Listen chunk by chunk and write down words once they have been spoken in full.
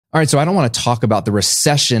All right, so I don't want to talk about the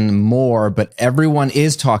recession more, but everyone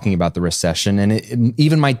is talking about the recession. And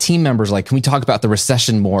even my team members are like, can we talk about the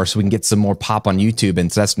recession more so we can get some more pop on YouTube?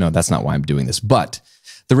 And so that's not why I'm doing this. But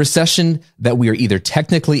the recession that we are either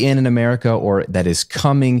technically in America or that is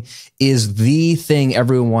coming is the thing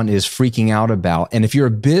everyone is freaking out about. And if you're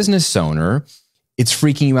a business owner, it's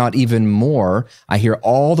freaking you out even more. I hear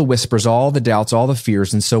all the whispers, all the doubts, all the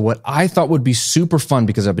fears. And so what I thought would be super fun,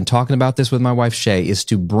 because I've been talking about this with my wife, Shay, is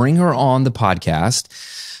to bring her on the podcast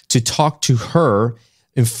to talk to her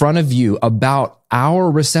in front of you about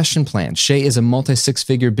our recession plan. Shay is a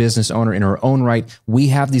multi-six-figure business owner in her own right. We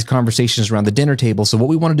have these conversations around the dinner table. So what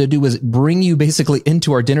we wanted to do was bring you basically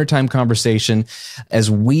into our dinner time conversation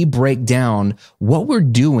as we break down what we're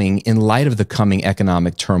doing in light of the coming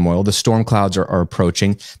economic turmoil. The storm clouds are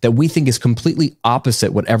approaching that we think is completely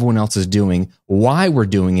opposite what everyone else is doing, why we're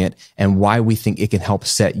doing it, and why we think it can help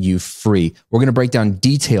set you free. We're going to break down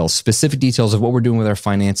details, specific details of what we're doing with our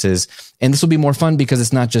finances. And this will be more fun because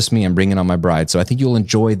it's not just me. I'm bringing on my bride. So I think you'll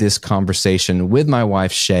enjoy this conversation with my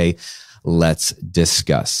wife, Shay. Let's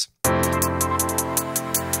discuss. All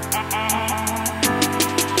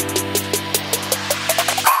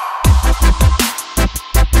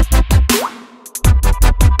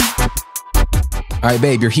right,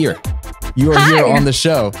 babe, you're here. You are here on the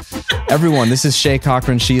show. Everyone, this is Shay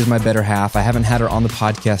Cochrane. She is my better half. I haven't had her on the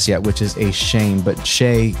podcast yet, which is a shame. But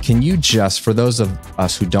Shay, can you just, for those of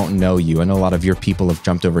us who don't know you, I know a lot of your people have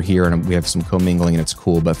jumped over here and we have some commingling and it's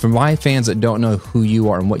cool. But for my fans that don't know who you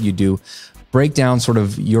are and what you do, break down sort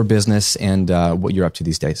of your business and what you're up to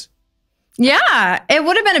these days. Yeah, it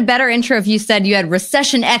would have been a better intro if you said you had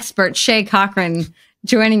recession expert Shay Cochrane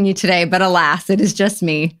joining you today. But alas, it is just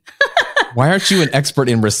me. Why aren't you an expert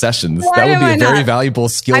in recessions? That would be a very valuable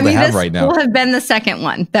skill to have right now. This will have been the second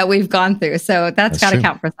one that we've gone through. So that's got to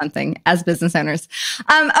count for something as business owners.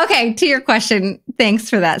 Okay, to your question. Thanks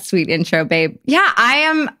for that sweet intro, babe. Yeah,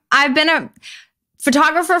 I've been a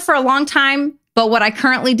photographer for a long time. But what I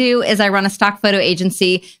currently do is I run a stock photo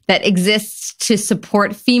agency that exists to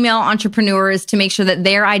support female entrepreneurs to make sure that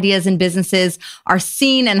their ideas and businesses are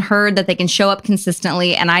seen and heard, that they can show up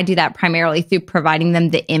consistently. And I do that primarily through providing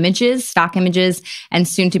them the images, stock images, and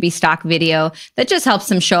soon to be stock video that just helps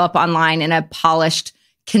them show up online in a polished,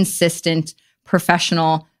 consistent,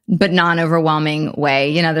 professional, but non-overwhelming way.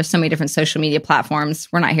 You know, there's so many different social media platforms.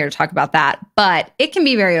 We're not here to talk about that, but it can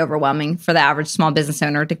be very overwhelming for the average small business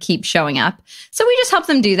owner to keep showing up. So we just help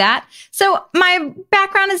them do that. So my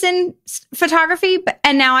background is in photography,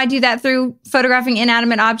 and now I do that through photographing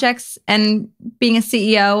inanimate objects and being a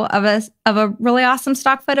CEO of a really awesome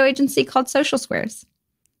stock photo agency called Social Squares.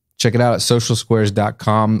 Check it out at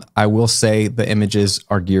socialsquares.com. I will say the images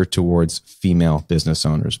are geared towards female business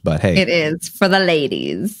owners, but hey. It is for the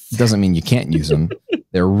ladies. It doesn't mean you can't use them.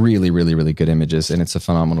 They're really, really, really good images, and it's a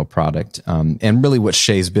phenomenal product. And really what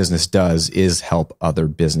Shay's business does is help other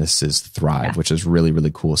businesses thrive, which is really,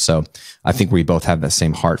 really cool. So I think we both have that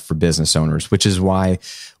same heart for business owners, which is why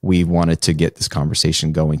we wanted to get this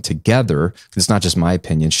conversation going together. It's not just my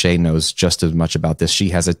opinion. Shay knows just as much about this. She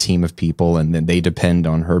has a team of people, and then they depend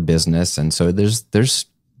on her business. And so there's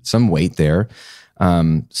some weight there.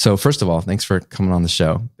 So first of all, thanks for coming on the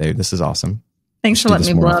show, babe. This is awesome. Thanks for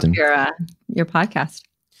letting me blow up your podcast.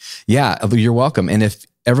 Yeah, you're welcome. And if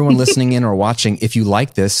everyone listening in or watching, if you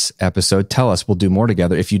like this episode, tell us. We'll do more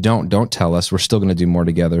together. If you don't tell us. We're still going to do more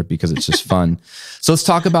together because it's just fun. So let's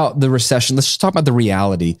talk about the recession. Let's just talk about the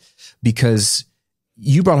reality, because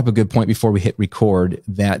you brought up a good point before we hit record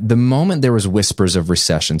that the moment there was whispers of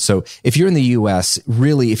recession. So if you're in the US,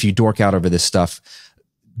 really, if you dork out over this stuff,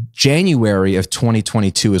 January of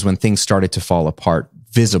 2022 is when things started to fall apart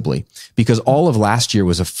visibly, because all of last year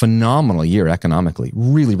was a phenomenal year economically,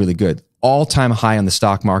 really, really good. All-time high on the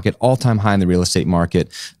stock market, all-time high in the real estate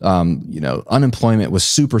market. Unemployment was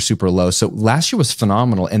super, super low. So last year was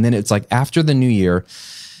phenomenal. And then it's like after the new year,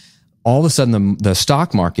 all of a sudden the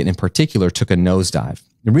stock market in particular took a nosedive.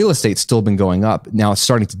 The real estate's still been going up. Now it's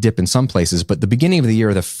starting to dip in some places, but the beginning of the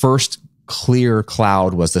year, the first clear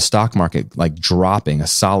cloud was the stock market like dropping a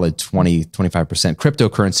solid 20-25%.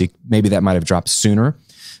 Cryptocurrency, maybe that might have dropped sooner,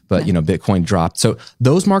 but Bitcoin dropped. So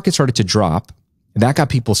those markets started to drop. That got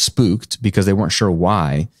people spooked because they weren't sure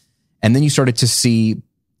why. And then you started to see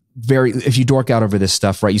if you dork out over this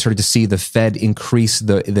stuff, right, you started to see the Fed increase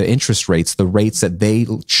the interest rates, the rates that they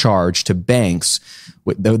charge to banks,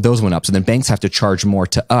 those went up. So then banks have to charge more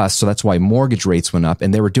to us. So that's why mortgage rates went up.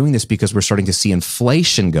 And they were doing this because we're starting to see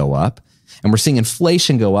inflation go up. And we're seeing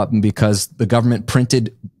inflation go up, and because the government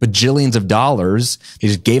printed bajillions of dollars, they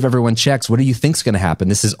just gave everyone checks. What do you think's going to happen?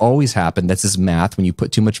 This has always happened. That's just math. When you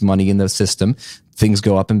put too much money in the system, things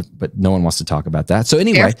go up, but no one wants to talk about that. So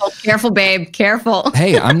anyway, careful, babe, careful.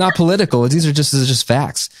 Hey, I'm not political. These are just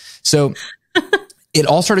facts. So it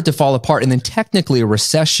all started to fall apart. And then technically a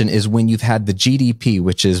recession is when you've had the GDP,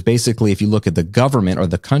 which is basically, if you look at the government or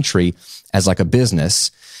the country as like a business,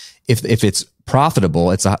 if it's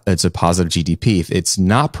profitable, it's a positive GDP. If it's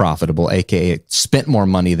not profitable, aka it spent more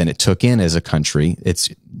money than it took in as a country, it's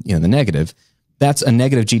the negative. That's a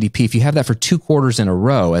negative GDP. If you have that for 2 quarters in a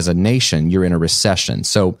row as a nation, you're in a recession.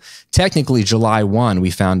 So technically, July 1, we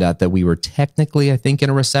found out that we were technically, I think, in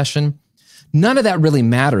a recession. None of that really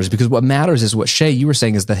matters, because what matters is what Shay, you were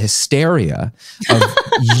saying, is the hysteria of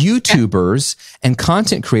YouTubers and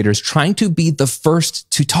content creators trying to be the first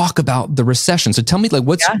to talk about the recession. So tell me, like,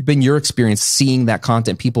 what's been your experience seeing that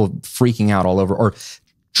content, people freaking out all over, or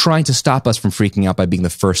trying to stop us from freaking out by being the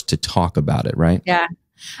first to talk about it, right? Yeah.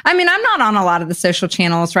 I mean, I'm not on a lot of the social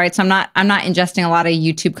channels, right? So I'm not ingesting a lot of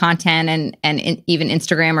YouTube content and even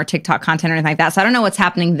Instagram or TikTok content or anything like that. So I don't know what's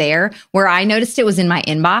happening there. Where I noticed it was in my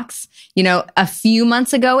inbox. A few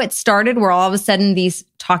months ago it started, where all of a sudden these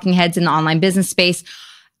talking heads in the online business space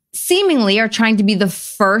seemingly are trying to be the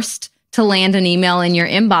first to land an email in your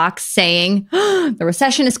inbox saying, the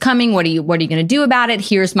recession is coming. What are you going to do about it?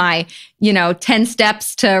 Here's my, 10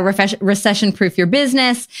 steps to recession proof your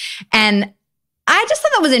business. And I just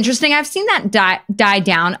thought that was interesting. I've seen that die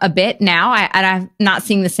down a bit now. I'm not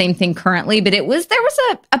seeing the same thing currently, but there was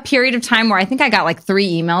a period of time where I think I got like 3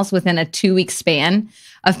 emails within a 2-week span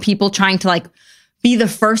of people trying to like be the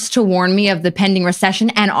first to warn me of the pending recession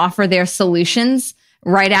and offer their solutions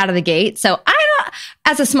right out of the gate. So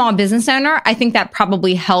as a small business owner, I think that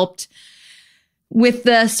probably helped with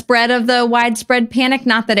the spread of the widespread panic.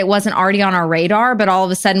 Not that it wasn't already on our radar, but all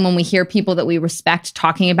of a sudden when we hear people that we respect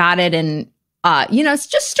talking about it and it's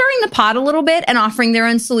just stirring the pot a little bit and offering their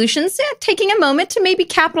own solutions, taking a moment to maybe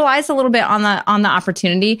capitalize a little bit on the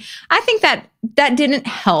opportunity. I think that didn't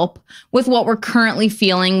help with what we're currently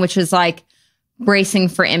feeling, which is like bracing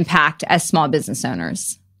for impact as small business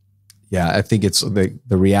owners. Yeah, I think it's the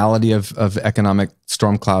reality of economic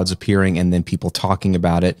storm clouds appearing, and then people talking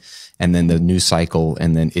about it, and then the news cycle,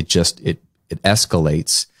 and then it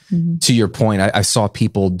escalates. Mm-hmm. To your point, I saw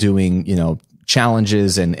people doing,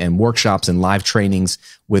 challenges and workshops and live trainings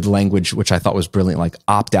with language, which I thought was brilliant, like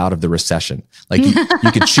opt out of the recession. Like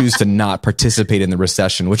you could choose to not participate in the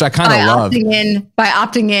recession, which I kind of love. By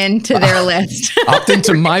opting in to their list. Opt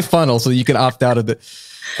into my funnel so you can opt out of the,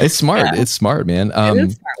 it's smart. Yeah. It's smart, man. It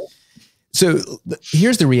is smart. So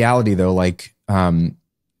here's the reality though, like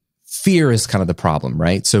fear is kind of the problem,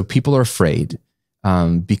 right? So people are afraid.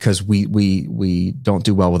 Because we don't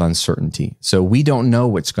do well with uncertainty. So we don't know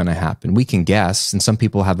what's going to happen. We can guess, and some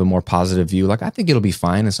people have a more positive view, like I think it'll be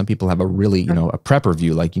fine, and some people have a really, a prepper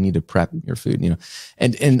view, like you need to prep your food,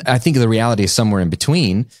 and I think the reality is somewhere in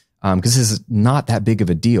between. Because this is not that big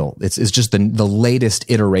of a deal. It's just the latest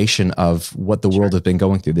iteration of what the world has been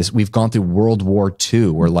going through. We've gone through World War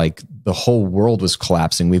II, where like the whole world was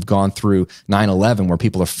collapsing. We've gone through 9/11, where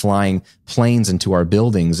people are flying planes into our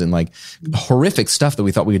buildings, and like horrific stuff that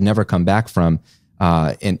we thought we would never come back from.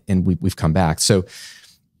 And we've come back. So,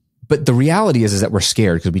 but the reality is that we're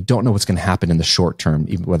scared because we don't know what's going to happen in the short term,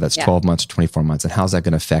 even whether that's 12 months or 24 months, and how's that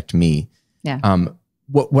going to affect me? Yeah.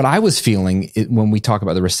 What I was feeling when we talk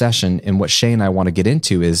about the recession, and what Shay and I want to get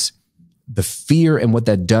into, is the fear and what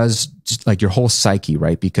that does, just like your whole psyche,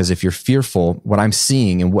 right? Because if you're fearful, what I'm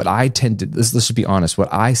seeing and what I tend to, let's be honest,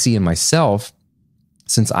 what I see in myself,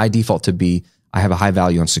 since I default to be, I have a high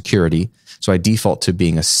value on security. So I default to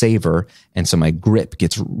being a saver. And so my grip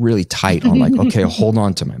gets really tight on like, okay, hold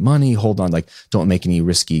on to my money, hold on, like don't make any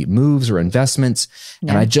risky moves or investments.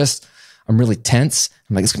 Yeah. And I'm really tense.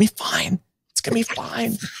 I'm like, it's gonna be fine. It's gonna be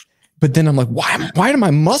fine. But then I'm like, why do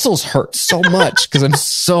my muscles hurt so much? Because I'm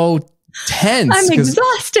so tense. I'm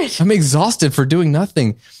exhausted. I'm exhausted for doing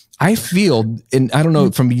nothing. I feel, and I don't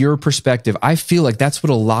know, from your perspective, I feel like that's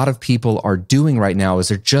what a lot of people are doing right now, is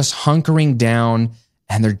they're just hunkering down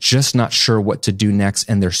and they're just not sure what to do next.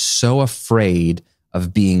 And they're so afraid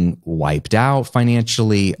of being wiped out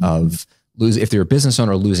financially, of losing, if they're a business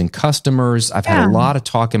owner, losing customers. I've had a lot of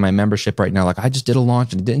talk in my membership right now. Like, I just did a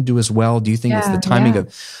launch and it didn't do as well. Do you think it's the timing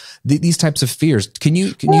of these types of fears? Can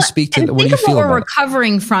you speak to what do you feel about? What we're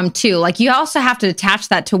recovering from too. Like, you also have to attach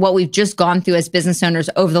that to what we've just gone through as business owners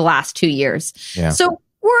over the last 2 years. Yeah. So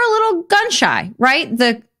we're a little gun shy, right?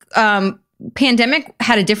 The pandemic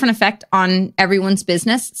had a different effect on everyone's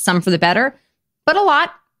business, some for the better, but a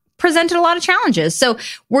lot presented a lot of challenges. So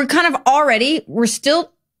we're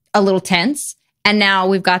still a little tense. And now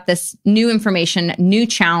we've got this new information, new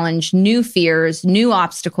challenge, new fears, new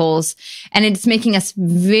obstacles. And it's making us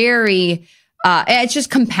very, it's just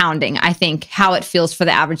compounding, I think, how it feels for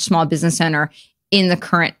the average small business owner in the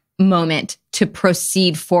current moment to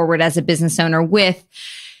proceed forward as a business owner with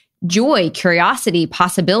joy, curiosity,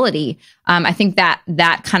 possibility. I think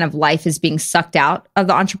that kind of life is being sucked out of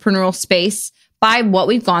the entrepreneurial space by what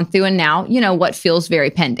we've gone through and now, what feels very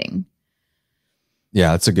pending.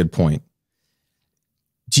 Yeah, that's a good point.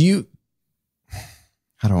 How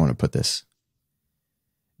do I want to put this?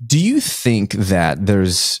 Do you think that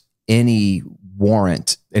there's any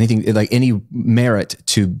merit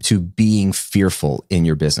to being fearful in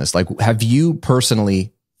your business? Like, have you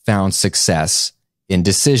personally found success in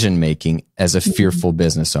decision-making as a fearful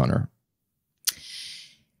business owner?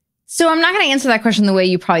 So I'm not going to answer that question the way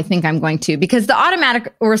you probably think I'm going to, because the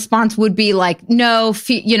automatic response would be like, no,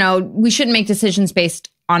 we shouldn't make decisions based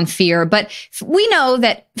on fear. But we know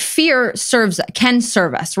that fear can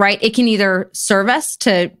serve us, right? It can either serve us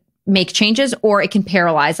to make changes, or it can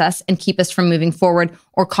paralyze us and keep us from moving forward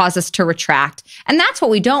or cause us to retract. And that's what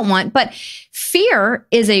we don't want. But fear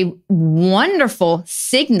is a wonderful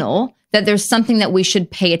signal that there's something that we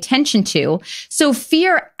should pay attention to. So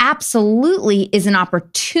fear absolutely is an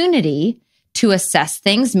opportunity to assess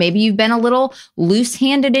things. Maybe you've been a little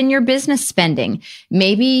loose-handed in your business spending.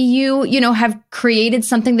 Maybe you have created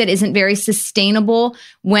something that isn't very sustainable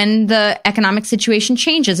when the economic situation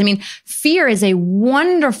changes. I mean, fear is present a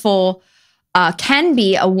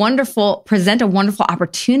wonderful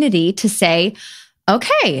opportunity to say,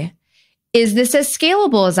 okay, is this as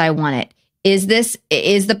scalable as I want it? Is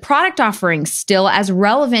the product offering still as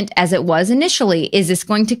relevant as it was initially? Is this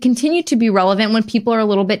going to continue to be relevant when people are a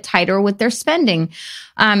little bit tighter with their spending?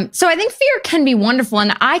 So I think fear can be wonderful.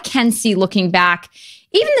 And I can see, looking back,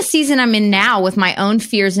 even the season I'm in now with my own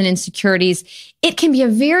fears and insecurities, it can be a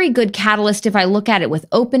very good catalyst if I look at it with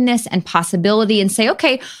openness and possibility and say,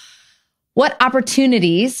 okay, what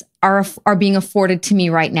opportunities are being afforded to me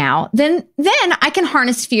right now? Then I can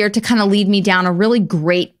harness fear to kind of lead me down a really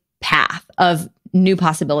great path of new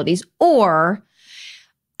possibilities, or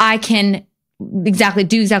I can do exactly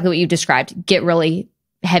what you described, get really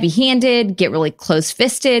heavy-handed, get really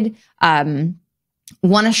close-fisted, want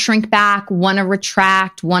to shrink back, want to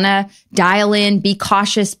retract, want to dial in, be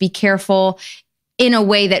cautious, be careful in a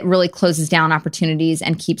way that really closes down opportunities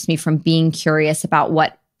and keeps me from being curious about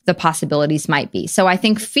what the possibilities might be. So I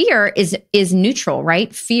think fear is neutral,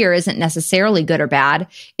 right? Fear isn't necessarily good or bad.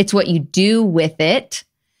 It's what you do with it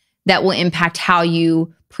that will impact how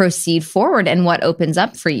you proceed forward and what opens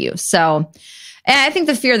up for you. So, and I think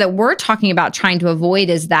the fear that we're talking about trying to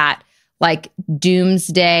avoid is that, like,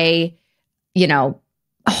 doomsday,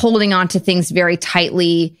 holding on to things very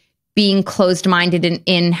tightly, being closed-minded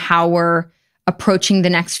in how we're approaching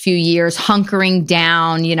the next few years, hunkering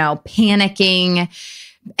down, panicking.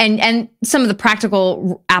 And some of the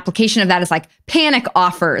practical application of that is like panic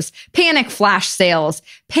offers, panic flash sales,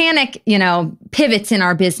 panic, pivots in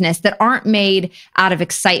our business that aren't made out of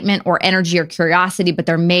excitement or energy or curiosity, but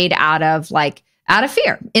they're made out of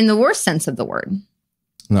fear in the worst sense of the word.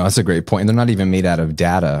 No, that's a great point. They're not even made out of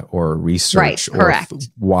data or research or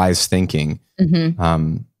wise thinking.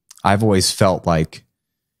 Mm-hmm. I've always felt like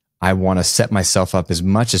I want to set myself up as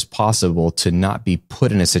much as possible to not be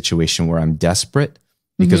put in a situation where I'm desperate.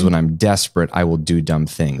 Because when I'm desperate, I will do dumb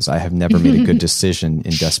things. I have never made a good decision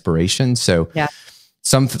in desperation. So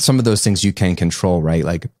some of those things you can control, right?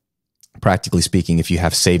 Like, practically speaking, if you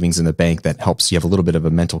have savings in the bank, that helps you have a little bit of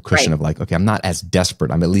a mental cushion of like, okay, I'm not as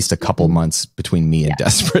desperate. I'm at least a couple months between me and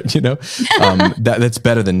desperate, that's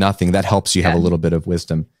better than nothing. That helps you have a little bit of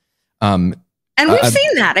wisdom. And we've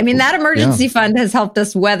seen that. I mean, that emergency fund has helped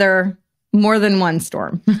us weather more than one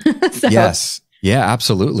storm. Yes. Yeah,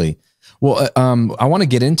 absolutely. Well, I want to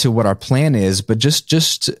get into what our plan is, but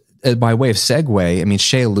just by way of segue, I mean,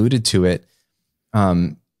 Shay alluded to it.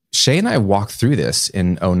 Shay and I walked through this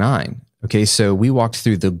in 2009. Okay, so we walked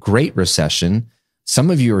through the Great Recession.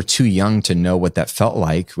 Some of you are too young to know what that felt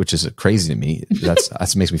like, which is crazy to me. That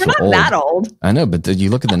makes me feel old. That old. I know, but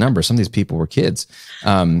you look at the numbers. Some of these people were kids,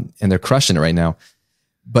 and they're crushing it right now.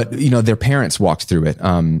 But their parents walked through it.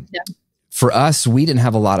 For us, we didn't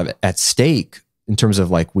have a lot of at stake. In terms of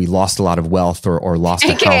like, we lost a lot of wealth or lost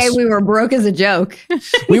a house. We were broke as a joke.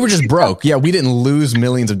 We were just broke. Yeah, we didn't lose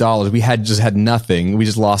millions of dollars. We had nothing. We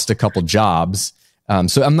just lost a couple jobs.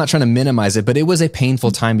 So I'm not trying to minimize it, but it was a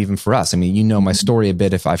painful time even for us. I mean, my story a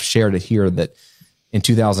bit if I've shared it here, that in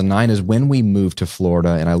 2009 is when we moved to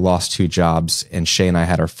Florida, and I lost 2 jobs, and Shay and I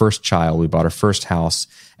had our first child. We bought our first house,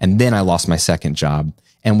 and then I lost my second job.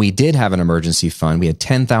 And we did have an emergency fund. We had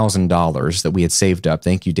 $10,000 that we had saved up.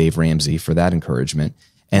 Thank you, Dave Ramsey, for that encouragement.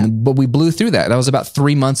 But we blew through that. That was about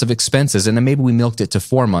 3 months of expenses. And then maybe we milked it to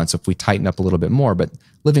 4 months if we tighten up a little bit more. But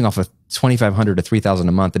living off of $2,500 to $3,000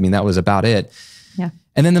 a month, I mean, that was about it. Yeah.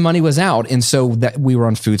 And then the money was out. And so that we were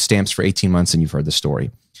on food stamps for 18 months, and you've heard the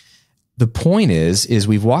story. The point is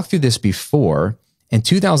we've walked through this before. In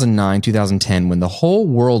 2009, 2010, when the whole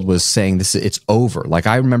world was saying this, it's over. Like,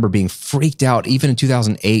 I remember being freaked out even in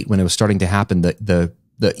 2008 when it was starting to happen. The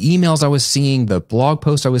emails I was seeing, the blog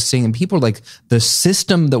posts I was seeing, and people are like, the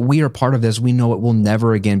system that we are part of, as we know it, will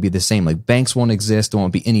never again be the same. Like, banks won't exist. There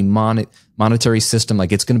won't be any monetary system.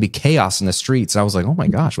 Like, it's going to be chaos in the streets. And I was like, oh my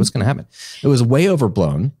gosh, what's going to happen? It was way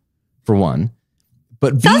overblown, for one.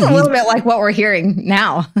 But sounds a little bit like what we're hearing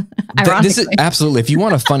now. Ironically. This is absolutely. If you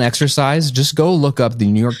want a fun exercise, just go look up the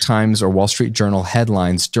New York Times or Wall Street Journal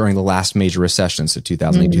headlines during the last major recession. So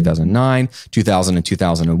 2008, 2009, 2000 and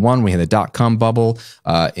 2001, we had the dot-com bubble.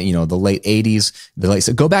 The late 80s.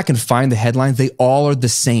 So go back and find the headlines. They all are the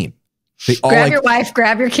same. They all grab your wife,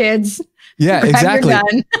 grab your kids. Yeah, exactly.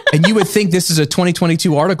 And you would think this is a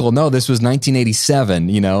 2022 article. No, this was 1987.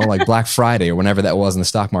 Like Black Friday or whenever that was, and the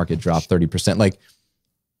stock market dropped 30%. Like.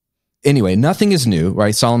 Anyway, nothing is new,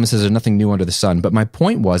 right? Solomon says there's nothing new under the sun. But my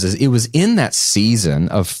point was it was in that season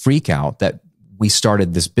of freak out that we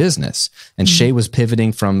started this business. And Shay was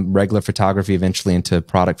pivoting from regular photography eventually into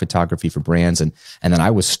product photography for brands. And then I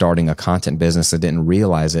was starting a content business. I didn't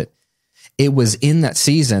realize it. It was in that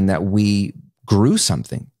season that we grew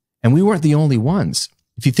something. And we weren't the only ones.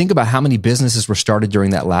 If you think about how many businesses were started during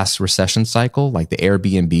that last recession cycle, like the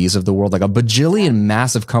Airbnbs of the world, like a bajillion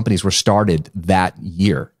massive companies were started that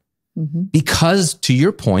year. Because, to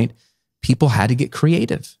your point, people had to get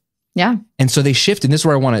creative. Yeah. And so they shifted. And this is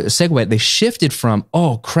where I want to segue. They shifted from,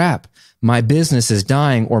 oh, crap, my business is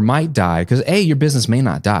dying or might die. Because, A, your business may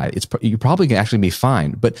not die. You're probably going to actually be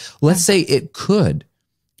fine. But let's say it could.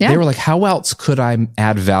 Yeah. They were like, how else could I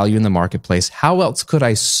add value in the marketplace? How else could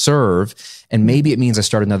I serve? And maybe it means I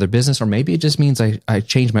start another business, or maybe it just means I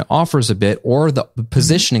change my offers a bit, or the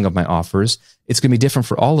positioning of my offers. It's going to be different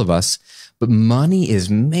for all of us. But money is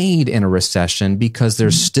made in a recession because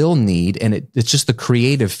there's still need, and it's just the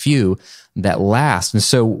creative few that last. And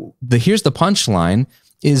so here's the punchline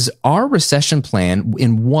is our recession plan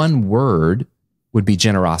in one word would be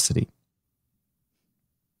generosity.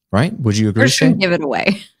 Right? Would you agree? We're just going to give it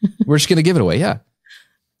away. We're just going to give it away. Yeah.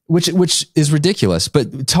 Which is ridiculous.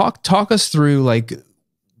 But talk us through like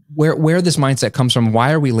where this mindset comes from.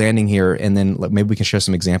 Why are we landing here? And then maybe we can share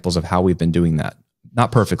some examples of how we've been doing that.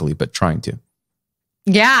 Not perfectly, but trying to.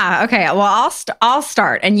 Yeah. Okay. Well, I'll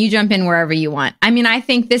start and you jump in wherever you want. I mean, I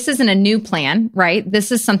think this isn't a new plan, right? This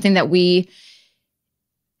is something that we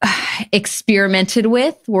experimented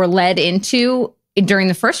with, were led into during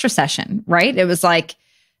the first recession, right? It was like,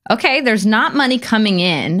 okay, there's not money coming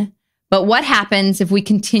in, but what happens if we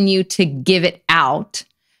continue to give it out?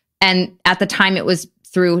 And at the time it was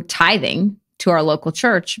through tithing to our local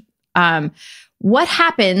church. What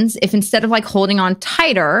happens if instead of like holding on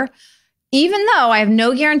tighter, even though I have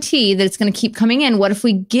no guarantee that it's going to keep coming in, what if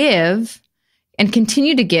we give and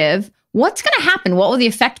continue to give? What's going to happen? What will the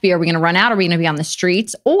effect be? Are we going to run out? Are we going to be on the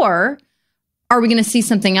streets? Or are we going to see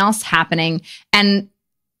something else happening? And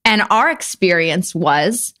our experience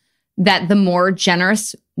was that the more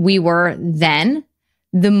generous we were then,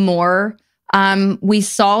 the more we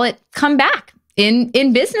saw it come back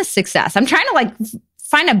in business success. I'm trying to like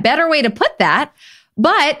find a better way to put that,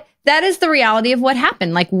 but that is the reality of what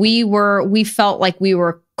happened. Like we felt like we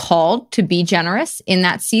were called to be generous in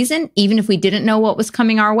that season, even if we didn't know what was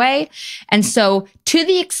coming our way. And so to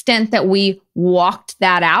the extent that we walked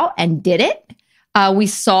that out and did it, we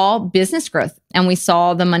saw business growth and we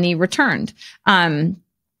saw the money returned.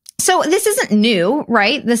 So this isn't new,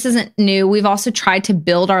 right? This isn't new. We've also tried to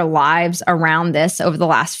build our lives around this over the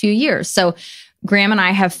last few years. So Graham and I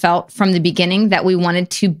have felt from the beginning that we wanted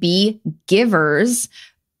to be givers.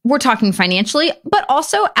 We're talking financially, but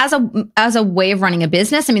also as a way of running a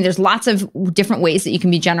business. I mean, there's lots of different ways that you can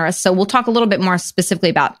be generous. So we'll talk a little bit more specifically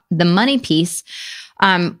about the money piece.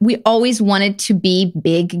 We always wanted to be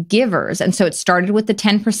big givers. And so it started with the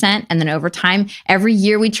 10%. And then over time, every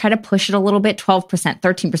year we try to push it a little bit, 12%, 13%,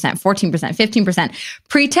 14%, 15%,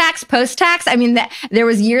 pre-tax, post-tax. I mean, there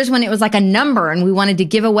was years when it was like a number and we wanted to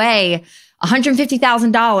give away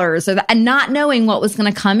 $150,000 and not knowing what was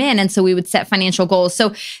going to come in. And so we would set financial goals.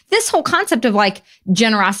 So this whole concept of like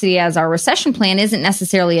generosity as our recession plan isn't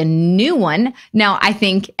necessarily a new one. Now, I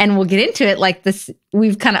think, and we'll get into it, like this,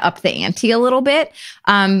 we've kind of upped the ante a little bit.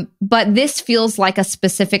 But this feels like a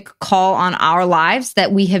specific call on our lives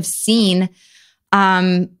that we have seen.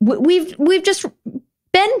 We've just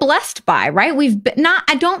been blessed by, right? We've been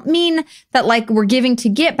I don't mean that like we're giving to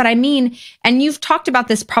get, but I mean, and you've talked about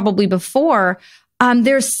this probably before,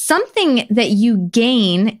 there's something that you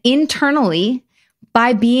gain internally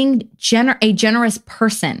by being a generous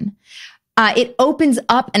person. It opens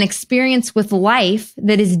up an experience with life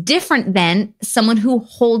that is different than someone who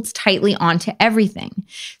holds tightly onto everything.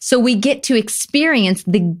 So we get to experience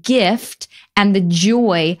the gift and the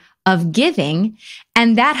joy of giving.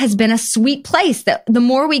 And that has been a sweet place that the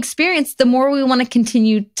more we experience, the more we want to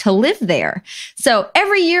continue to live there. So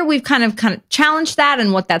every year we've kind of challenged that,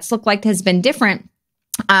 and what that's looked like has been different.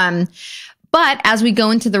 But as we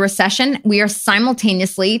go into the recession, we are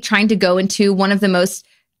simultaneously trying to go into one of the most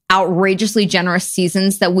outrageously generous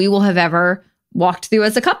seasons that we will have ever walked through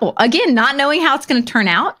as a couple. Again, not knowing how it's going to turn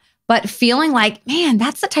out, but feeling like, man,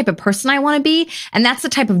 that's the type of person I want to be. And that's the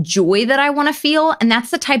type of joy that I want to feel. And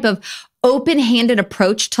that's the type of open-handed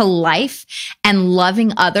approach to life and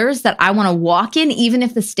loving others that I want to walk in, even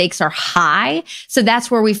if the stakes are high. So that's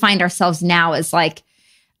where we find ourselves now, is like,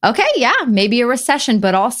 okay, yeah, maybe a recession,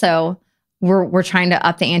 but also we're trying to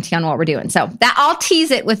up the ante on what we're doing. So that I'll tease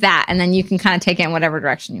it with that, and then you can kind of take it in whatever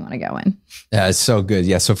direction you want to go in. Yeah, it's so good.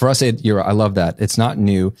 Yeah. So for us, I love that. It's not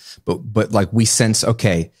new, but like we sense,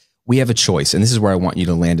 okay, we have a choice. And this is where I want you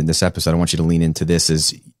to land in this episode. I want you to lean into this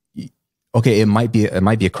is, okay, it might be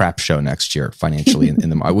a crap show next year financially.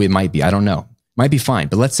 It might be, I don't know, might be fine.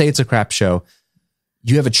 But let's say it's a crap show.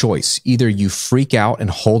 You have a choice. Either you freak out and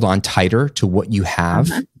hold on tighter to what you have,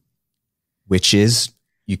 which is,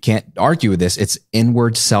 you can't argue with this. It's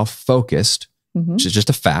inward self-focused, which is just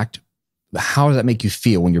a fact. How does that make you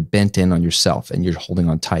feel when you're bent in on yourself and you're holding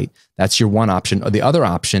on tight? That's your one option. Or the other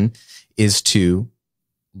option is to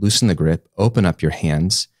loosen the grip, open up your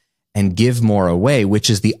hands, and give more away, which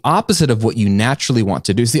is the opposite of what you naturally want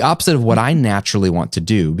to do. It's the opposite of what I naturally want to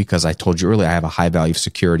do, because I told you earlier, I have a high value of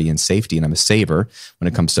security and safety, and I'm a saver when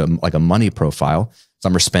it comes to like a money profile.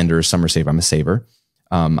 Some are spenders, some are saver. I'm a saver.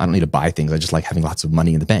 I don't need to buy things. I just like having lots of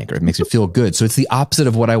money in the bank, or it makes me feel good. So it's the opposite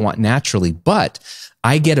of what I want naturally, but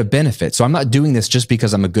I get a benefit. So I'm not doing this just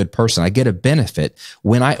because I'm a good person. I get a benefit.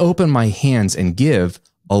 When I open my hands and give,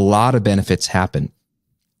 a lot of benefits happen.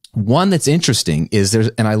 One that's interesting is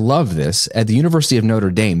and I love this, at the University of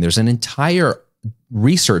Notre Dame, there's an entire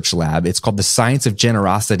research lab. It's called the Science of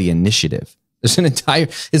Generosity Initiative. This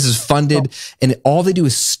is funded, and all they do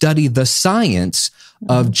is study the science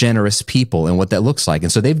of generous people and what that looks like.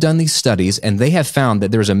 And so they've done these studies, and they have found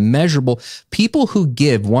that there's a measurable, people who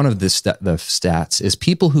give, one of the stats is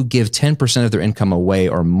people who give 10% of their income away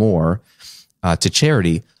or more to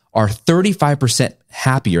charity are 35%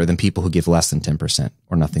 happier than people who give less than 10%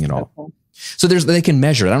 or nothing at all. So they can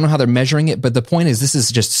measure it. I don't know how they're measuring it, but the point is, this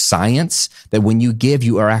is just science, that when you give,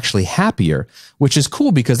 you are actually happier, which is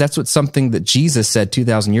cool, because that's something that Jesus said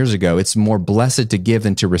 2,000 years ago. It's more blessed to give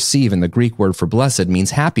than to receive. And the Greek word for blessed means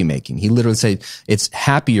happy making. He literally said it's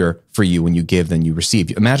happier for you when you give than you receive.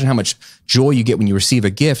 Imagine how much joy you get when you receive a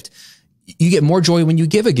gift. You get more joy when you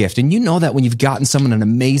give a gift. And you know that when you've gotten someone an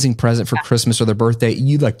amazing present for Christmas or their birthday,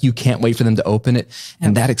 you can't wait for them to open it.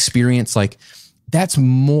 And that experience, that's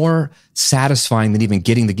more satisfying than even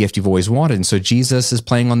getting the gift you've always wanted. And so Jesus is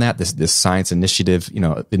playing on that. This science initiative,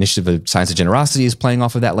 the initiative of Science of Generosity is playing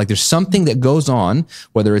off of that. Like, there's something that goes on,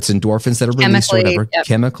 whether it's endorphins that are released or whatever,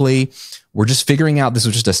 chemically. We're just figuring out, this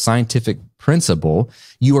is just a scientific principle.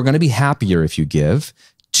 You are going to be happier if you give.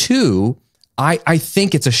 Two, I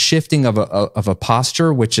think it's a shifting of a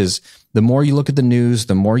posture, which is, the more you look at the news,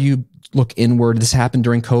 the more you look inward. This happened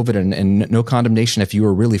during COVID, and no condemnation if you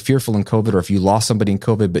were really fearful in COVID or if you lost somebody in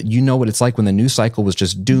COVID, but you know what it's like when the news cycle was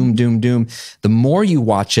just doom, doom, doom. The more you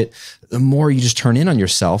watch it, the more you just turn in on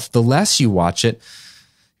yourself. The less you watch it,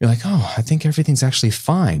 you're like, oh, I think everything's actually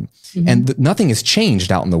fine. And nothing has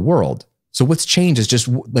changed out in the world. So what's changed is just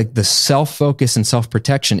like the self-focus and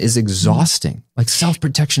self-protection is exhausting. Like,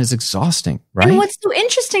 self-protection is exhausting, right? And what's so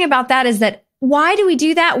interesting about that is that, why do we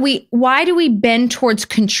do that? Why do we bend towards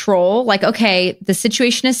control? Like, okay, the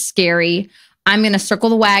situation is scary. I'm going to circle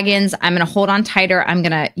the wagons. I'm going to hold on tighter. I'm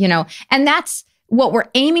going to, and that's what we're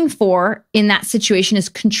aiming for in that situation, is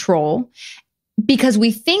control, because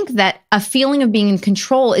we think that a feeling of being in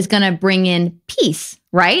control is going to bring in peace,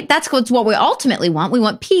 right? That's what we ultimately want. We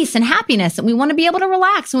want peace and happiness, and we want to be able to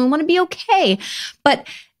relax, and we want to be okay. But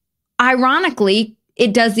ironically,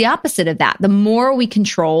 it does the opposite of that. The more we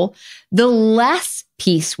control, the less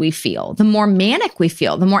peace we feel, the more manic we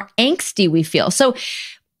feel, the more angsty we feel. So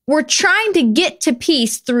we're trying to get to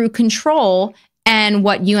peace through control. And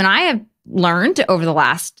what you and I have learned over the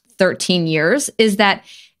last 13 years is that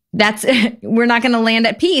we're not going to land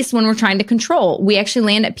at peace when we're trying to control. We actually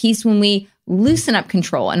land at peace when we loosen up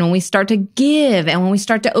control and when we start to give and when we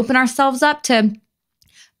start to open ourselves up to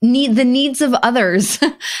the needs of others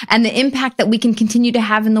and the impact that we can continue to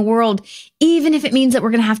have in the world, even if it means that we're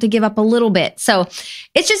going to have to give up a little bit. So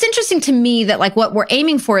it's just interesting to me that like what we're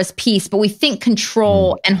aiming for is peace, but we think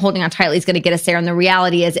control and holding on tightly is going to get us there. And the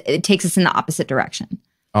reality is it takes us in the opposite direction.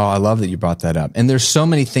 Oh, I love that you brought that up. And there's so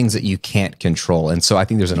many things that you can't control. And so I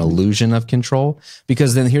think there's an illusion of control,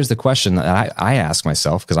 because then here's the question that I ask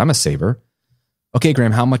myself, because I'm a saver. Okay,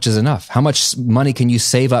 Graham, how much is enough? How much money can you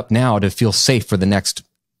save up now to feel safe for the next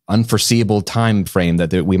unforeseeable time frame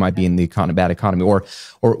that we might be in the bad economy? Or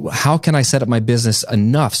how can I set up my business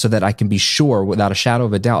enough so that I can be sure without a shadow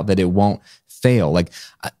of a doubt that it won't fail? Like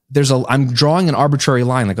I'm drawing an arbitrary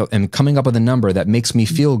line, like, and coming up with a number that makes me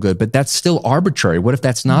feel good, but that's still arbitrary. What if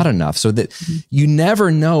that's not enough? So that you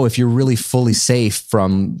never know if you're really fully safe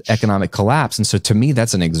from economic collapse. And so to me,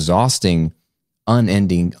 that's an exhausting,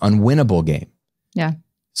 unending, unwinnable game. Yeah.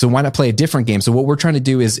 So why not play a different game? So what we're trying to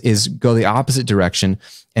do is go the opposite direction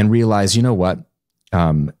and realize, you know what?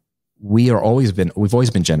 We've always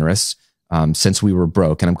been generous since we were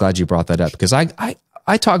broke. And I'm glad you brought that up, because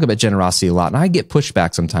I talk about generosity a lot, and I get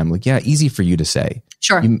pushback sometimes. Like, yeah, easy for you to say.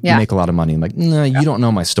 Sure. You make a lot of money. I'm like, no, you don't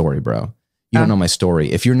know my story, bro. You don't know my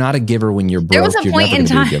story. If you're not a giver when you're broke, you're never going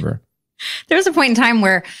to be a giver. There was a point in time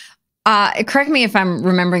where, correct me if I'm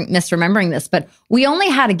misremembering this, but we only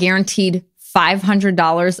had a guaranteed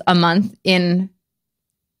 $500 a month in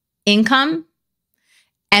income,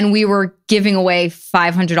 and we were giving away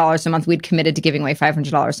 $500 a month. We'd committed to giving away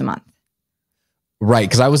 $500 a month. Right,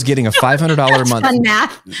 because I was getting a $500 a month. Fun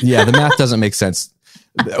math. Yeah, the math doesn't make sense.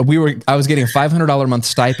 I was getting a $500 a month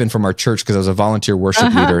stipend from our church because I was a volunteer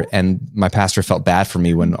worship leader, and my pastor felt bad for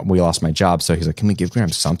me when we lost my job. So he's like, "Can we give Graham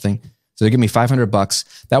something?" So they give me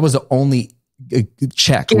 $500. That was the only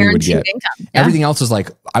check we would get. Income. Yeah. Everything else was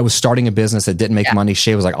like, I was starting a business that didn't make money.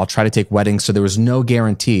 Shay was like, I'll try to take weddings. So there was no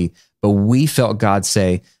guarantee, but we felt God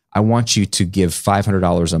say, I want you to give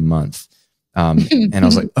 $500 a month. And I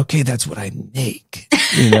was like, okay, that's what I make,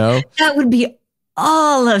 you know? That would be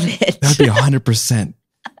all of it. That would be 100%.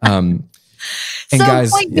 And so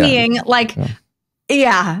guys, point being, like,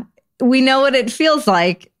 we know what it feels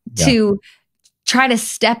like to try to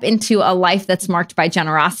step into a life that's marked by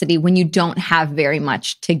generosity when you don't have very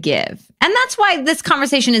much to give. And that's why this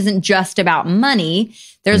conversation isn't just about money.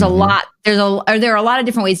 There's there are a lot of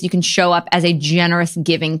different ways you can show up as a generous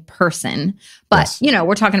giving person. But,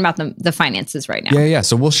 we're talking about the finances right now. Yeah.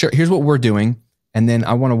 So we'll share, here's what we're doing. And then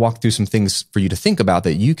I want to walk through some things for you to think about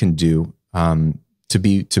that you can do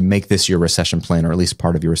to make this your recession plan, or at least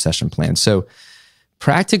part of your recession plan. So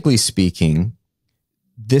practically speaking,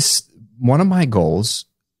 one of my goals,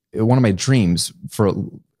 one of my dreams for,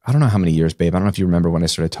 I don't know how many years, babe, I don't know if you remember when I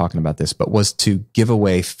started talking about this, but was to give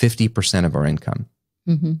away 50% of our income.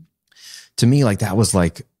 Mm-hmm. To me, like that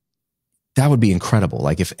would be incredible.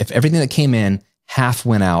 Like if everything that came in, half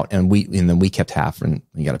went out and then we kept half, and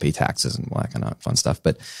you got to pay taxes and all that kind of fun stuff.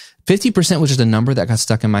 But 50% was just a number that got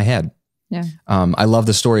stuck in my head. Yeah. I love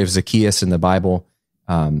the story of Zacchaeus in the Bible.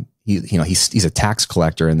 He's a tax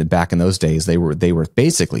collector, and back in those days, they were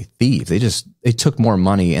basically thieves. They took more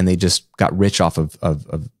money and they just got rich off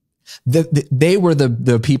of they were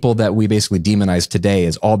the people that we basically demonize today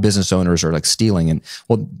as all business owners are like stealing. And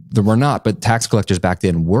well, they were not, but tax collectors back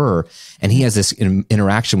then were. And he has this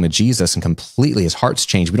interaction with Jesus, and completely his heart's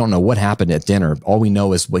changed. We don't know what happened at dinner. All we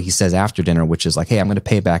know is what he says after dinner, which is like, hey, I'm going to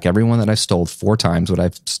pay back everyone that I've stole 4 times what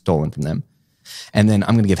I've stolen from them. And then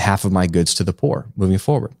I'm going to give half of my goods to the poor moving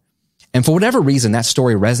forward. And for whatever reason, that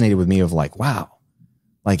story resonated with me of like, wow,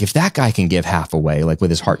 like if that guy can give half away, like with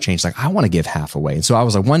his heart changed, like I want to give half away. And so I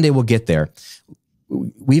was like, one day we'll get there.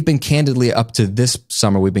 We've been candidly up to this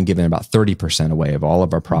summer, we've been giving about 30% away of all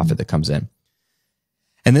of our profit that comes in.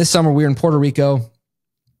 And this summer we were in Puerto Rico,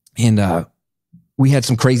 and we had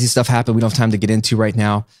some crazy stuff happen. We don't have time to get into right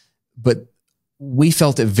now, but we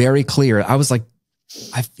felt it very clear. I was like,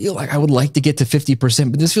 I feel like I would like to get to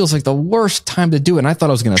 50%, but this feels like the worst time to do it. And I thought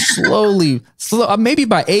I was going to slowly, maybe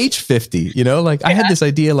by age 50, like I had this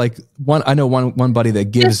idea, like I know one buddy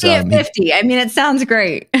that gives 50 at 50. I mean, it sounds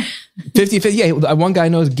great. 50. Yeah. One guy I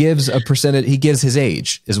know gives a percentage. He gives his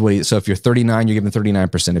age is what so if you're 39, you're giving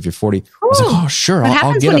 39%. If you're 40, I was like, oh, sure. What I'll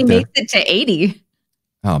happens get when up he there. makes it to 80?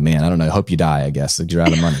 Oh man, I don't know. I hope you die, I guess. Like you're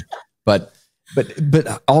out of money. But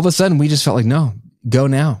all of a sudden we just felt like, no, go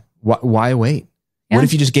now. Why wait? Yeah. What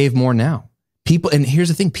if you just gave more now? People, and here's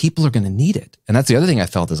the thing, people are going to need it. And that's the other thing I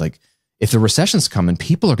felt is like, if the recession's coming,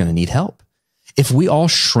 people are going to need help. If we all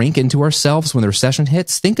shrink into ourselves when the recession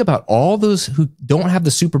hits, think about all those who don't have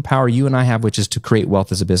the superpower you and I have, which is to create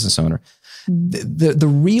wealth as a business owner. The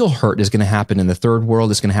real hurt is going to happen in the third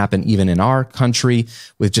world. It's going to happen even in our country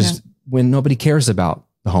with just when nobody cares about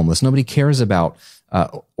the homeless. Nobody cares about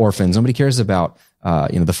orphans. Nobody cares about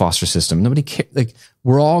the foster system. Nobody cares. Like,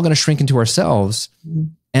 we're all going to shrink into ourselves.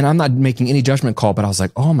 And I'm not making any judgment call, but I was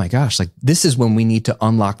like, oh my gosh, like this is when we need to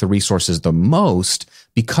unlock the resources the most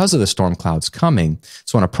because of the storm clouds coming.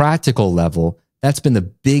 So on a practical level, that's been the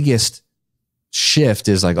biggest shift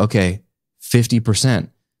is like, okay, 50%.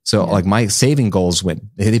 So like my saving goals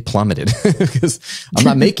they plummeted because I'm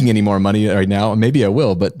not making any more money right now. Maybe I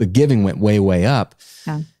will, but the giving went way, way up.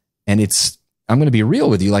 Yeah. And I'm going to be real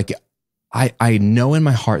with you. Like I know in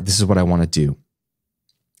my heart, this is what I want to do.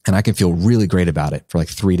 And I can feel really great about it for like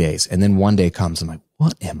 3 days. And then one day comes, I'm like,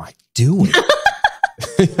 what am I doing?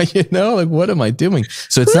 Like, what am I doing?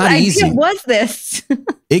 So it's not easy. What was this?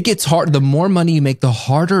 It gets hard. The more money you make, the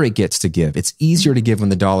harder it gets to give. It's easier to give when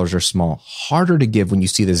the dollars are small, harder to give when you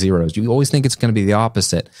see the zeros. You always think it's going to be the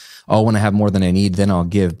opposite. Oh, when I have more than I need, then I'll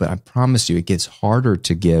give. But I promise you, it gets harder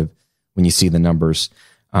to give when you see the numbers.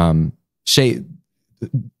 Shay,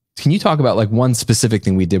 can you talk about like one specific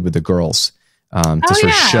thing we did with the girls? To sort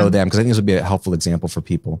of show them, because I think this would be a helpful example for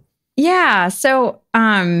people. Yeah. So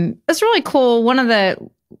it's really cool. One of the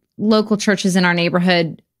local churches in our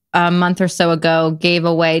neighborhood a month or so ago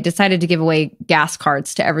decided to give away gas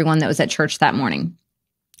cards to everyone that was at church that morning.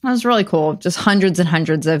 That was really cool. Just hundreds and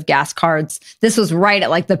hundreds of gas cards. This was right at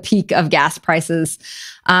like the peak of gas prices.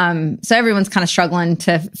 So everyone's kind of struggling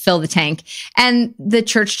to fill the tank. And the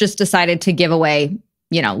church just decided to give away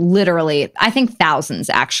literally, I think thousands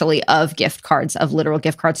actually of literal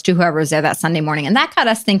gift cards to whoever was there that Sunday morning. And that got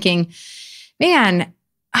us thinking, man,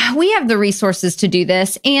 we have the resources to do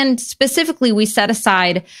this. And specifically, we set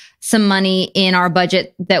aside some money in our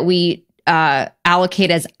budget that we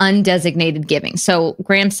allocate as undesignated giving. So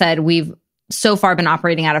Graham said we've so far been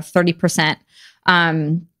operating out of 30%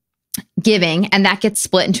 giving, and that gets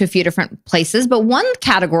split into a few different places. But one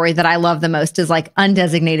category that I love the most is like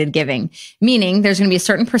undesignated giving, meaning there's going to be a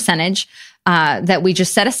certain percentage that we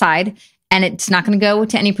just set aside, and it's not going to go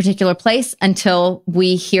to any particular place until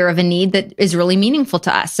we hear of a need that is really meaningful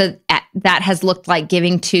to us. So that has looked like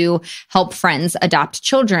giving to help friends adopt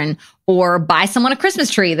children, or buy someone a Christmas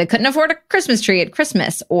tree that couldn't afford a Christmas tree at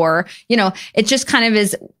Christmas, or, it just kind of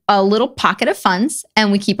is a little pocket of funds,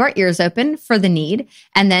 and we keep our ears open for the need.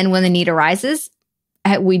 And then when the need arises,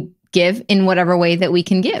 we give in whatever way that we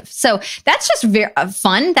can give. So that's just very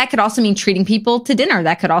fun. That could also mean treating people to dinner.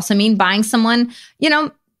 That could also mean buying someone,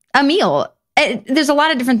 a meal. There's a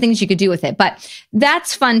lot of different things you could do with it, but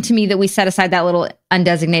that's fun to me that we set aside that little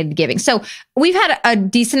undesignated giving. So we've had a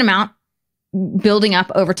decent amount building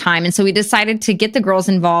up over time. And so we decided to get the girls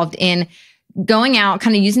involved in going out,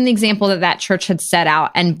 kind of using the example that church had set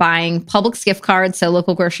out, and buying Publix gift cards, so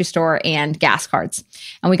local grocery store, and gas cards.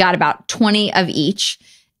 And we got about 20 of each,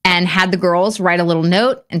 and had the girls write a little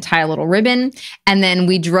note and tie a little ribbon. And then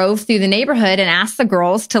we drove through the neighborhood and asked the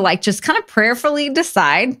girls to like just kind of prayerfully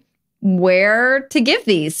decide where to give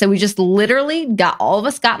these. So we just literally all of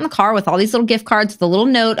us got in the car with all these little gift cards with a little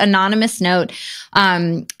note, anonymous note,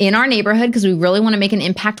 in our neighborhood, because we really want to make an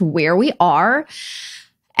impact where we are.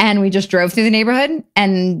 And we just drove through the neighborhood,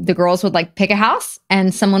 and the girls would like pick a house,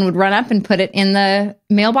 and someone would run up and put it in the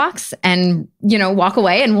mailbox and, walk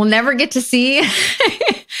away. And we'll never get to see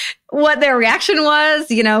what their reaction was,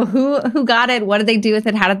 who got it, what did they do with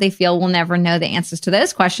it, how did they feel? We'll never know the answers to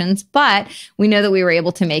those questions, but we know that we were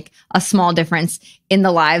able to make a small difference in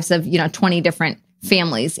the lives of, 20 different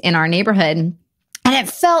families in our neighborhood. And it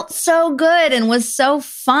felt so good and was so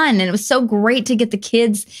fun. And it was so great to get the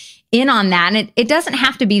kids in on that. And it doesn't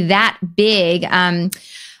have to be that big.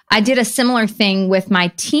 I did a similar thing with my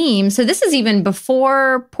team. So this is even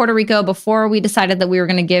before Puerto Rico, before we decided that we were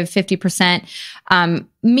going to give 50%.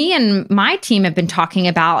 Me and my team have been talking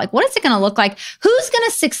about, like, what is it going to look like? Who's going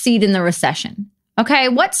to succeed in the recession? Okay,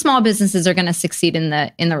 what small businesses are going to succeed in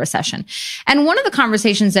the recession? And one of the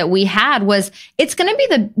conversations that we had was, it's going to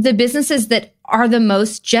be the businesses that are the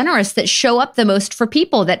most generous, that show up the most for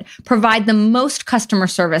people, that provide the most customer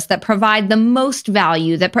service, that provide the most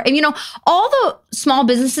value, that, all the small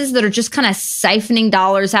businesses that are just kind of siphoning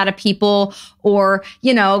dollars out of people, or,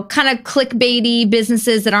 kind of clickbaity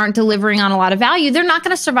businesses that aren't delivering on a lot of value, they're not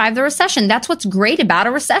going to survive the recession. That's what's great about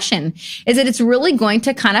a recession, is that it's really going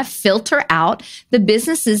to kind of filter out the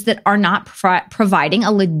businesses that are not providing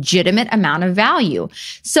a legitimate amount of value.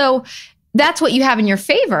 So that's what you have in your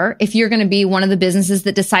favor if you're going to be one of the businesses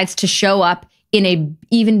that decides to show up in a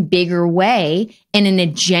even bigger way and in a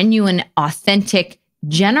genuine, authentic,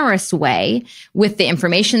 generous way with the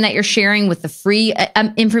information that you're sharing, with the free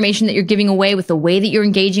information that you're giving away, with the way that you're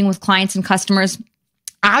engaging with clients and customers.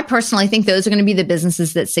 I personally think those are going to be the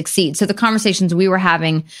businesses that succeed. So the conversations we were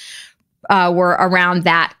having were around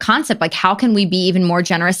that concept. Like, how can we be even more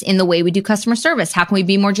generous in the way we do customer service? How can we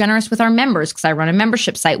be more generous with our members? Because I run a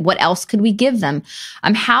membership site. What else could we give them?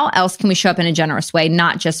 How else can we show up in a generous way,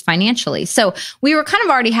 not just financially? So we were kind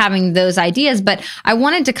of already having those ideas, but I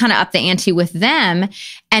wanted to kind of up the ante with them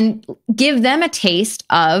and give them a taste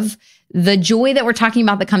of the joy that we're talking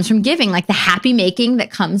about that comes from giving, like the happy making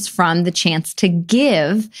that comes from the chance to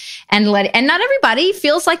give, and not everybody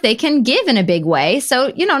feels like they can give in a big way.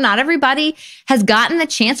 So, not everybody has gotten the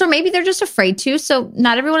chance, or maybe they're just afraid to. So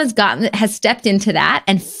not everyone has stepped into that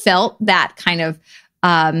and felt that kind of,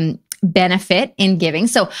 benefit in giving.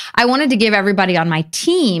 So I wanted to give everybody on my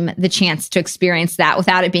team the chance to experience that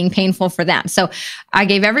without it being painful for them. So I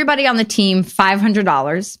gave everybody on the team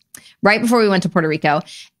 $500 right before we went to Puerto Rico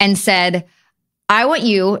and said, I want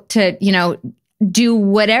you to, do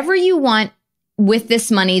whatever you want with this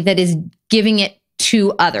money that is giving it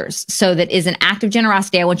to others. So that is an act of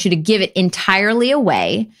generosity. I want you to give it entirely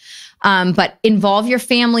away. But involve your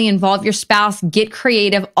family, involve your spouse, get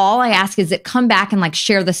creative. All I ask is that come back and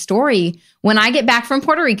share the story. When I get back from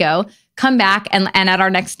Puerto Rico, come back and at our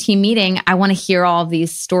next team meeting, I want to hear all of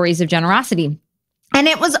these stories of generosity. And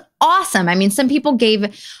it was awesome. I mean, some people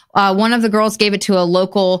one of the girls gave it to a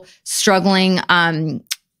local struggling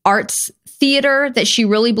arts theater that she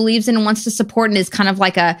really believes in and wants to support, and is kind of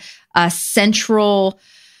like a central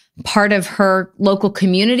part of her local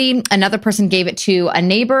community. Another person gave it to a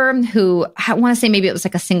neighbor who, I want to say maybe it was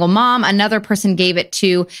like a single mom. Another person gave it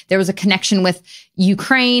to, there was a connection with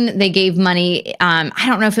Ukraine. They gave money. I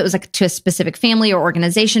don't know if it was to a specific family or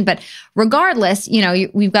organization, but regardless,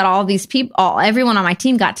 we've got all these people, everyone on my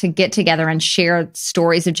team got to get together and share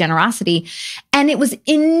stories of generosity. And it was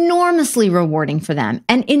enormously rewarding for them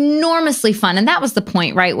and enormously fun. And that was the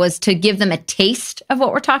point, right? Was to give them a taste of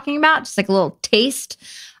what we're talking about, just like a little taste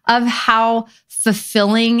of how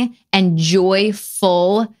fulfilling and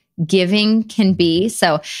joyful giving can be.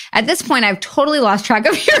 So at this point, I've totally lost track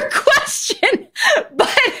of your question,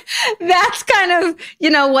 but that's kind of,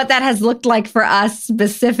 what that has looked like for us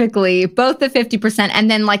specifically, both the 50% and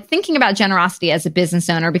then thinking about generosity as a business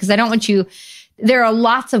owner, because I don't want you, there are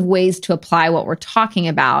lots of ways to apply what we're talking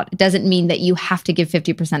about. It doesn't mean that you have to give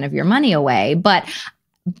 50% of your money away, but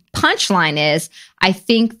punchline is, I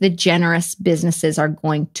think the generous businesses are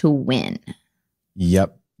going to win.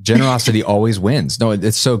 Yep. Generosity always wins. No,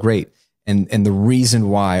 it's so great. And the reason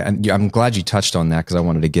why, and I'm glad you touched on that because I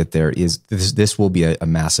wanted to get there, is this will be a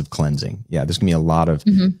massive cleansing. Yeah, there's going to be a lot of,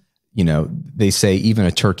 they say even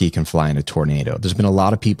a turkey can fly in a tornado. There's been a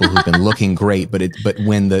lot of people who've been looking great, but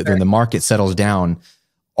when the market settles down,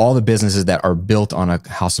 all the businesses that are built on a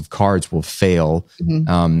house of cards will fail.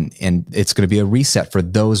 And it's going to be a reset for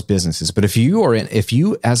those businesses. But if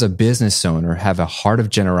you as a business owner have a heart of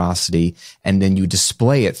generosity, and then you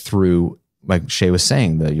display it through, like Shay was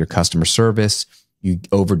saying, your customer service, you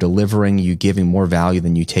over delivering, you giving more value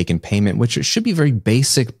than you take in payment, which should be very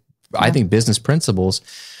basic, I think, business principles,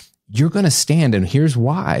 you're going to stand. And here's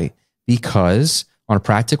why, because on a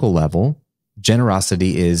practical level,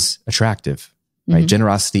 generosity is attractive. Right?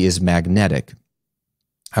 Generosity is magnetic.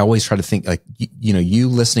 I always try to think you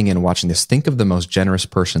listening in and watching this, think of the most generous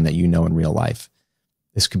person that you know in real life.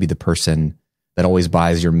 This could be the person that always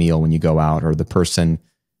buys your meal when you go out, or the person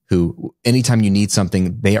who, anytime you need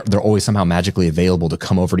something, they're always somehow magically available to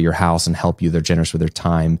come over to your house and help you. They're generous with their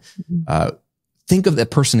time. Think of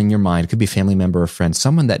that person in your mind. It could be a family member or friend,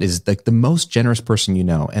 someone that is like the most generous person you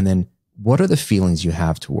know. And then what are the feelings you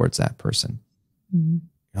have towards that person? You're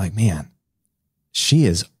like, man, she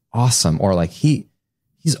is awesome. Or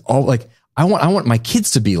he's all I want my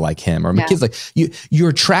kids to be like him, or my kids, you're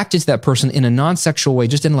attracted to that person in a non-sexual way,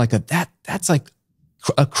 just in that's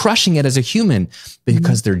crushing it as a human,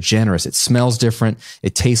 because they're generous. It smells different.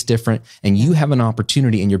 It tastes different. And you have an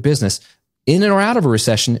opportunity in your business. in or out of a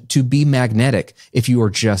recession to be magnetic if you are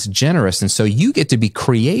just generous. And so you get to be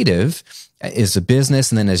creative as a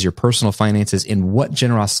business and then as your personal finances in what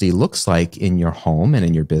generosity looks like in your home and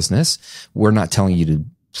in your business. We're not telling you to,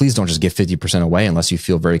 please don't just give 50% away unless you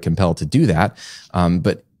feel very compelled to do that.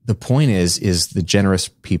 But the point is the generous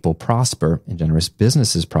people prosper and generous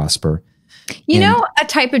businesses prosper. You know, a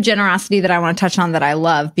type of generosity that I want to touch on that I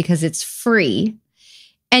love because it's free,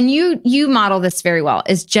 and you model this very well,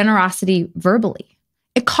 is generosity verbally.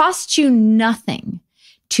 It costs you nothing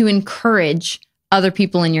to encourage other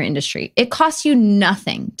people in your industry. It costs you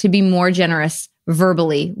nothing to be more generous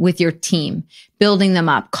verbally with your team, building them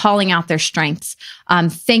up, calling out their strengths,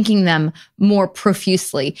 thanking them more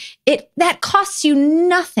profusely. That costs you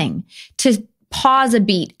nothing to pause a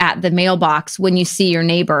beat at the mailbox when you see your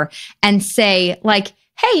neighbor and say, like,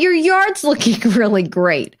 hey, your yard's looking really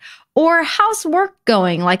great. Or how's work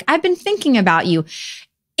going? Like, I've been thinking about you.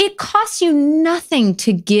 It costs you nothing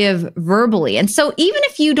to give verbally. And so even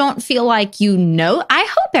if you don't feel like you know, I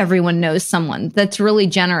hope everyone knows someone that's really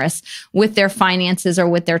generous with their finances or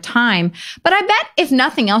with their time. But I bet if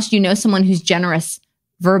nothing else, you know someone who's generous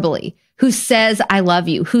verbally, who says, I love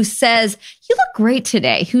you, who says, you look great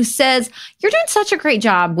today, who says, you're doing such a great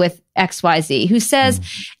job with XYZ, who says,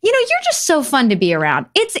 you know, you're just so fun to be around.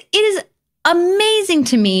 It is amazing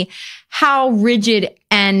to me how rigid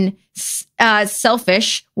and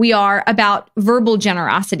selfish we are about verbal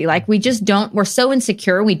generosity. Like we're so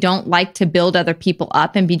insecure. We don't like to build other people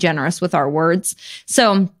up and be generous with our words.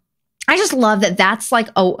 So I just love that that's like,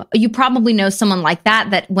 oh, you probably know someone like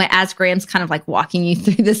that as Graham's kind of like walking you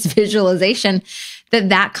through this visualization,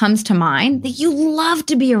 that comes to mind, that you love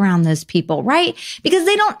to be around those people, right? Because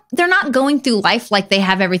they're not going through life like they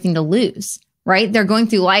have everything to lose, right? They're going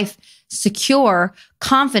through life secure,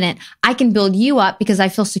 confident. I can build you up because I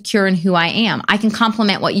feel secure in who I am. I can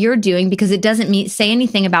complement what you're doing because it doesn't say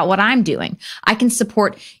anything about what I'm doing. I can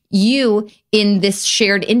support you in this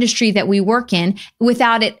shared industry that we work in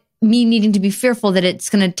without me needing to be fearful that it's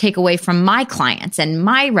going to take away from my clients and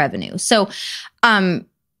my revenue. So,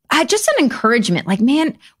 just an encouragement, like,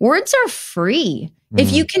 man, words are free.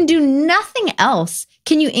 If you can do nothing else,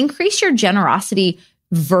 can you increase your generosity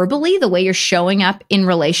verbally, the way you're showing up in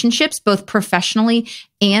relationships, both professionally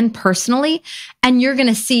and personally? And you're going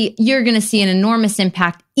to see an enormous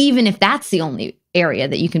impact, even if that's the only area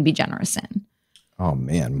that you can be generous in. Oh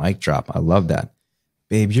man, mic drop. I love that.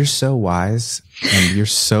 Babe, you're so wise and you're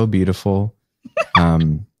so beautiful.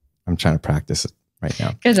 I'm trying to practice it right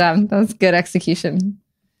now. Good job. That was good execution.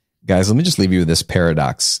 Guys, let me just leave you with this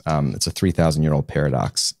paradox. It's a 3,000-year-old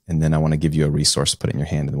paradox. And then I want to give you a resource to put in your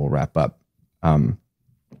hand and then we'll wrap up.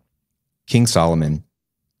 King Solomon,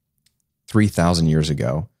 3,000 years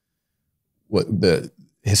ago, what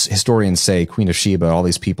historians say, Queen of Sheba, all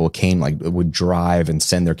these people would drive and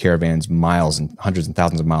send their caravans miles and hundreds and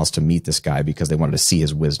thousands of miles to meet this guy because they wanted to see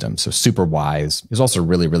his wisdom. So super wise. He was also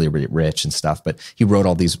really, really, really rich and stuff, but he wrote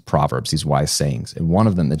all these proverbs, these wise sayings. And one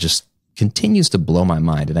of them that just continues to blow my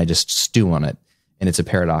mind, and I just stew on it, and it's a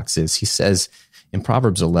paradox, is he says in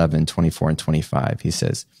Proverbs 11, 24 and 25, he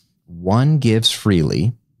says, one gives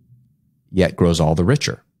freely, yet grows all the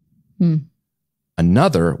richer.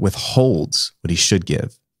 Another withholds what he should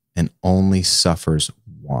give and only suffers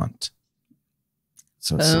want.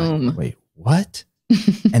 So it's like, wait, what?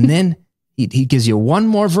 And then he gives you one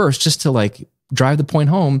more verse just to like drive the point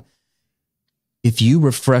home. If you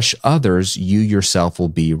refresh others, you yourself will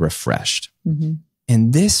be refreshed.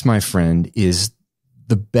 And this, my friend, is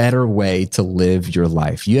the better way to live your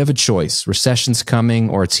life. You have a choice. Recession's coming,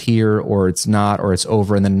 or it's here, or it's not, or it's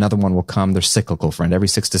over, and then another one will come. They're cyclical, friend. Every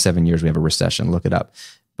 6 to 7 years, we have a recession. Look it up.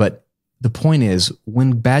 But the point is,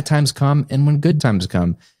 when bad times come and when good times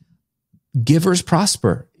come, givers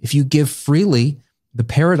prosper. If you give freely, the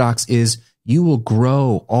paradox is you will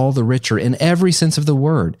grow all the richer in every sense of the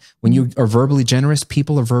word. When you are verbally generous,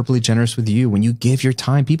 people are verbally generous with you. When you give your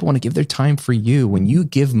time, people want to give their time for you. When you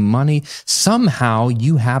give money, somehow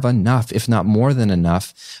you have enough, if not more than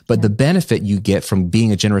enough. But the benefit you get from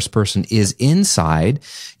being a generous person is inside.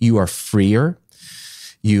 You are freer.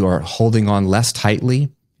 You are holding on less tightly.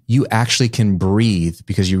 You actually can breathe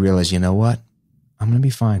because you realize, you know what? I'm going to be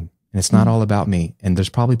fine. And it's not all about me. And there's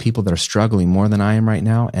probably people that are struggling more than I am right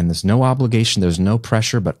now. And there's no obligation. There's no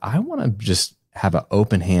pressure. But I want to just have an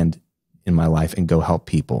open hand in my life and go help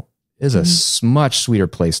people. It is a much sweeter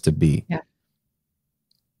place to be. Yeah.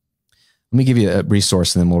 Let me give you a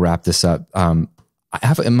resource and then we'll wrap this up. I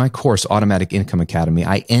have in my course, Automatic Income Academy,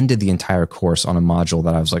 I ended the entire course on a module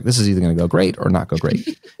that I was like, this is either going to go great or not go great.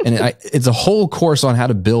 And it's a whole course on how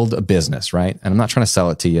to build a business, right? And I'm not trying to sell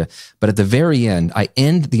it to you, but at the very end, I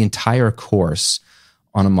end the entire course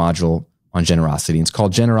on a module on generosity. And it's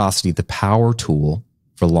called Generosity, the Power Tool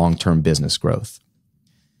for Long-Term Business Growth.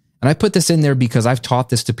 And I put this in there because I've taught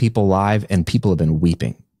this to people live and people have been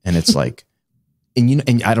weeping. And it's like,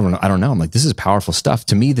 and I don't know. I'm like, this is powerful stuff.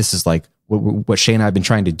 To me, this is like what Shay and I have been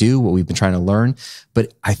trying to do, what we've been trying to learn.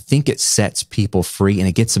 But I think it sets people free and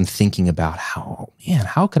it gets them thinking about how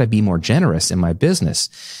could I be more generous in my business?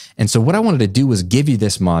 And so what I wanted to do was give you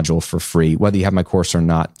this module for free, whether you have my course or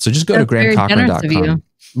not. So just go to GrahamCochrane.com.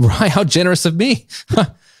 Right. How generous of me.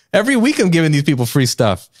 Every week I'm giving these people free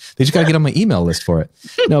stuff. They just got to get on my email list for it.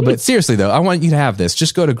 No, but seriously though, I want you to have this.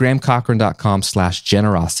 Just go to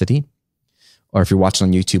GrahamCochrane.com/generosity. Or if you're watching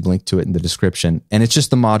on YouTube, link to it in the description. And it's just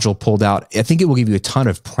the module pulled out. I think it will give you a ton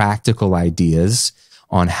of practical ideas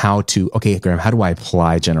on how to, okay, Graham, how do I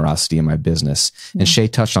apply generosity in my business? And Shay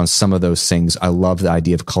touched on some of those things. I love the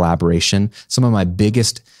idea of collaboration. Some of my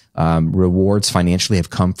biggest rewards financially have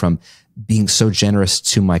come from being so generous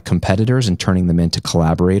to my competitors and turning them into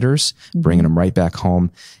collaborators, bringing them right back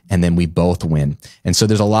home. And then we both win. And so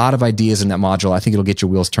there's a lot of ideas in that module. I think it'll get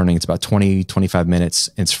your wheels turning. It's about 20, 25 minutes.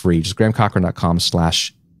 It's free. Just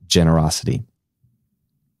GrahamCochrane.com/generosity.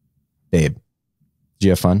 Babe, did you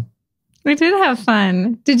have fun? We did have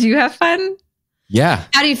fun. Did you have fun? Yeah.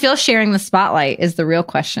 How do you feel sharing the spotlight is the real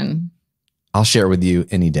question. I'll share it with you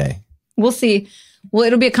any day. We'll see. Well,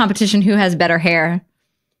 it'll be a competition who has better hair.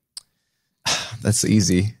 That's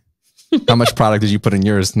easy. How much product did you put in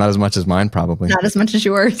yours? Not as much as mine, probably. Not as much as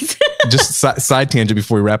yours. Just side tangent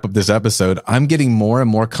before we wrap up this episode. I'm getting more and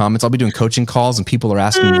more comments. I'll be doing coaching calls and people are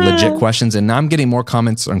asking legit questions. And now I'm getting more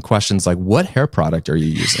comments on questions like, what hair product are you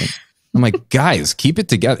using? I'm like, guys, keep it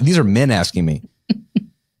together. These are men asking me.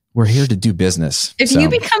 We're here to do business. If you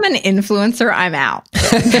become an influencer, I'm out.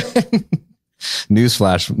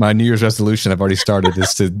 Newsflash, my New Year's resolution I've already started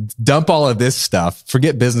is to dump all of this stuff.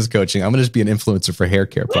 Forget business coaching. I'm going to just be an influencer for hair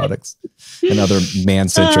care products and other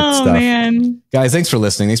man-centric stuff. Man. Guys, thanks for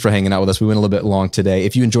listening. Thanks for hanging out with us. We went a little bit long today.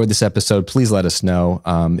 If you enjoyed this episode, please let us know.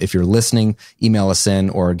 If you're listening, email us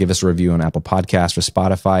in or give us a review on Apple Podcasts or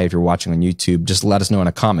Spotify. If you're watching on YouTube, just let us know in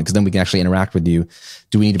a comment because then we can actually interact with you.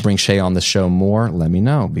 Do we need to bring Shay on the show more? Let me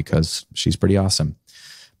know because she's pretty awesome.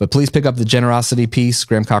 But please pick up the generosity piece,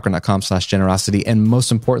 GrahamCochrane.com/generosity. And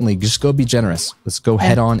most importantly, just go be generous. Let's go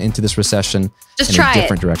head on into this recession in a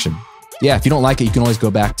different direction. Yeah, if you don't like it, you can always go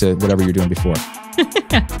back to whatever you're doing before.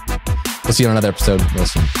 We'll see you on another episode.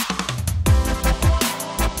 Listen.